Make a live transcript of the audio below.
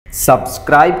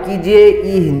Subscribe कीजिए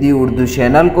ई Hindi Urdu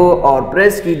channel को और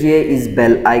प्रेस कीजिए इस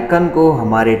बेल आइकन को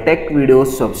हमारे टेक वीडियो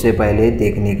सबसे पहले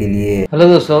देखने के लिए। हेलो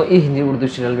दोस्तों, ई हिंदी उर्दू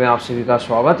चैनल में आप सभी का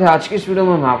स्वागत है। आज की इस वीडियो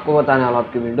में मैं आपको बताने वाला हूं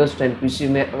आपके विंडोज 10 पीसी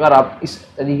में अगर आप इस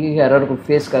तरीके के एरर को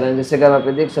फेस करें, जैसे कि आप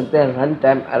देख सकते हैं रन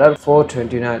टाइम एरर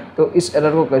 429, तो इस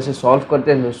एरर को कैसे सॉल्व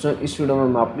करते हैं दोस्तों, इस वीडियो में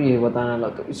मैं आपको यही बताने वाला।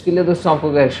 तो इसके लिए दोस्तों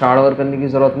आपको हार्ड वर्क करने की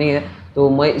ज़रूरत नहीं है, तो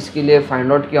मैं इसके लिए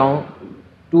फाइंड आउट किया हूँ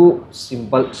 2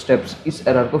 सिंपल स्टेप्स इस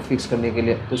एरर को फिक्स करने के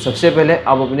लिए। तो सबसे पहले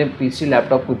आप अपने पीसी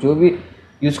लैपटॉप को जो भी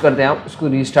यूज़ करते हैं आप उसको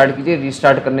रीस्टार्ट कीजिए।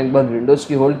 रीस्टार्ट करने के बाद विंडोज़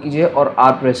की होल्ड कीजिए और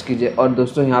आर प्रेस कीजिए और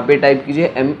दोस्तों यहाँ पे टाइप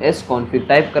कीजिए ms config।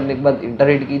 टाइप करने के बाद इंटर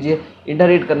हिट कीजिए। इंटर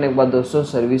हिट करने के बाद दोस्तों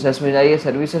सर्विसेज में जाइए।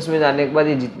 सर्विसेज में जाने के बाद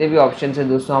ये जितने भी ऑप्शन है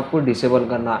दोस्तों आपको डिसेबल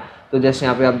करना है। तो जैसे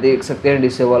यहाँ पे आप देख सकते हैं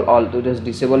डिसेबल ऑल, तो जस्ट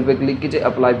डिसेबल पे क्लिक कीजिए,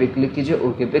 अप्लाई पे क्लिक कीजिए,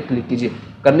 ओके पे क्लिक कीजिए।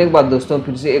 करने के बाद दोस्तों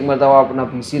फिर से एक मरतबा अपना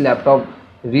पीसी लैपटॉप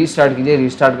रीस्टार्ट कीजिए।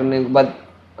 रीस्टार्ट करने के बाद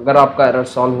अगर आपका एरर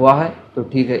सॉल्व हुआ है तो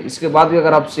ठीक है। इसके बाद भी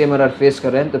अगर आप सेम एरर फेस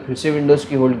कर रहे हैं तो फिर से विंडोज़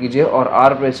की होल्ड कीजिए और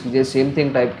आर प्रेस कीजिए। सेम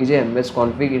थिंग टाइप कीजिए ms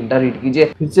config, इंटर हिट कीजिए,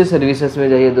 फिर से सर्विसेज में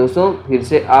जाइए दोस्तों। फिर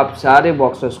से आप सारे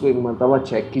बॉक्सेस को एक मरतबा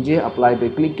चेक कीजिए, अप्लाई पे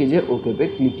क्लिक कीजिए, ओके पे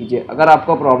क्लिक कीजिए। अगर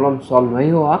आपका प्रॉब्लम सॉल्व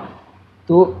नहीं हुआ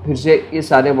तो फिर से ये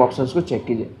सारे बॉक्सेस को चेक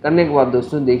कीजिए। करने के बाद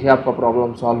दोस्तों देखिए आपका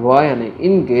प्रॉब्लम सॉल्व हुआ है या नहीं।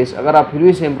 इन केस अगर आप फिर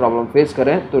भी सेम प्रॉब्लम फेस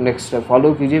करें तो नेक्स्ट स्टेप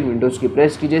फॉलो कीजिए। विंडोज़ की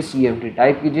प्रेस कीजिए, cmd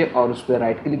टाइप कीजिए और उस पर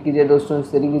राइट क्लिक कीजिए दोस्तों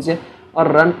इस तरीके से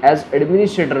और रन एज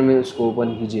एडमिनिस्ट्रेटर में उसको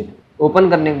ओपन कीजिए। ओपन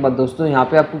करने के बाद दोस्तों यहाँ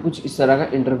पे आपको कुछ इस तरह का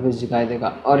इंटरफेस दिखाई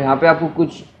देगा और यहाँ पे आपको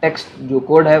कुछ टेक्स्ट जो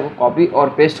कोड है वो कॉपी और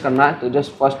पेस्ट करना है। तो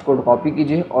जस्ट फर्स्ट कोड कॉपी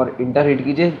कीजिए और इंटर हिट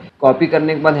कीजिए। कॉपी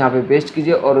करने के बाद यहाँ पे पेस्ट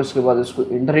कीजिए और उसके बाद उसको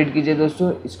इंटर हिट कीजिए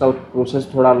दोस्तों। इसका प्रोसेस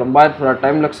थोड़ा लंबा है, थोड़ा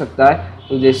टाइम लग सकता है।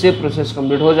 तो जैसे प्रोसेस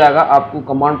कंप्लीट हो जाएगा आपको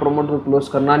कमांड प्रॉम्प्ट को क्लोज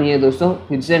करना नहीं है दोस्तों,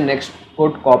 फिर से नेक्स्ट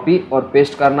कोड कॉपी और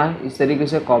पेस्ट करना है। इस तरीके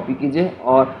से कॉपी कीजिए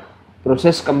और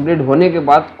प्रोसेस कंप्लीट होने के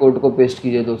बाद कोड को पेस्ट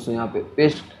कीजिए दोस्तों। यहाँ पे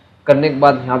पेस्ट करने के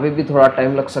बाद यहाँ पे भी थोड़ा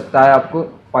टाइम लग सकता है आपको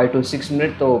 5 to 6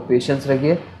 मिनट, तो पेशेंस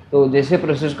रखिए। तो जैसे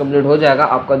प्रोसेस कंप्लीट हो जाएगा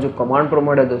आपका जो कमांड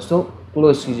प्रॉम्प्ट है दोस्तों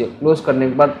क्लोज कीजिए। क्लोज करने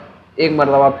के बाद एक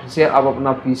मरतबा फिर से आप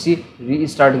अपना पीसी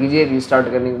रीस्टार्ट कीजिए।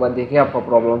 रीस्टार्ट करने के बाद देखिए आपका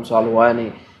प्रॉब्लम सॉल्व हुआ है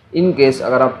नहीं। इन केस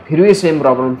अगर आप फिर भी सेम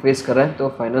प्रॉब्लम फेस कर रहे हैं तो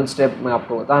फाइनल स्टेप मैं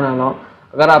आपको बताने वाला हूँ।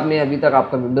 अगर आपने अभी तक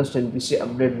आपका विंडोज़ 10 पीसी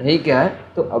अपडेट नहीं किया है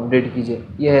तो अपडेट कीजिए,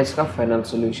 यह है इसका फाइनल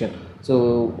सोल्यूशन। सो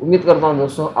उम्मीद करता हूँ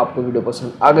दोस्तों आपको वीडियो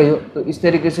पसंद आ गई हो। तो इस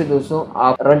तरीके से दोस्तों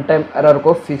आप रन टाइम एरर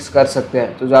को फिक्स कर सकते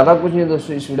हैं। तो ज़्यादा कुछ नहीं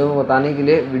दोस्तों इस वीडियो में बताने के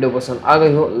लिए। वीडियो पसंद आ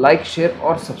गई हो लाइक शेयर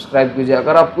और सब्सक्राइब कीजिए।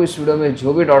 अगर आपको इस वीडियो में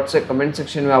जो भी डाउट्स है कमेंट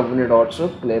सेक्शन में आप अपने डाउट्स को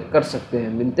क्लियर कर सकते हैं।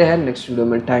 मिलते हैं नेक्स्ट वीडियो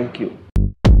में। Thank you.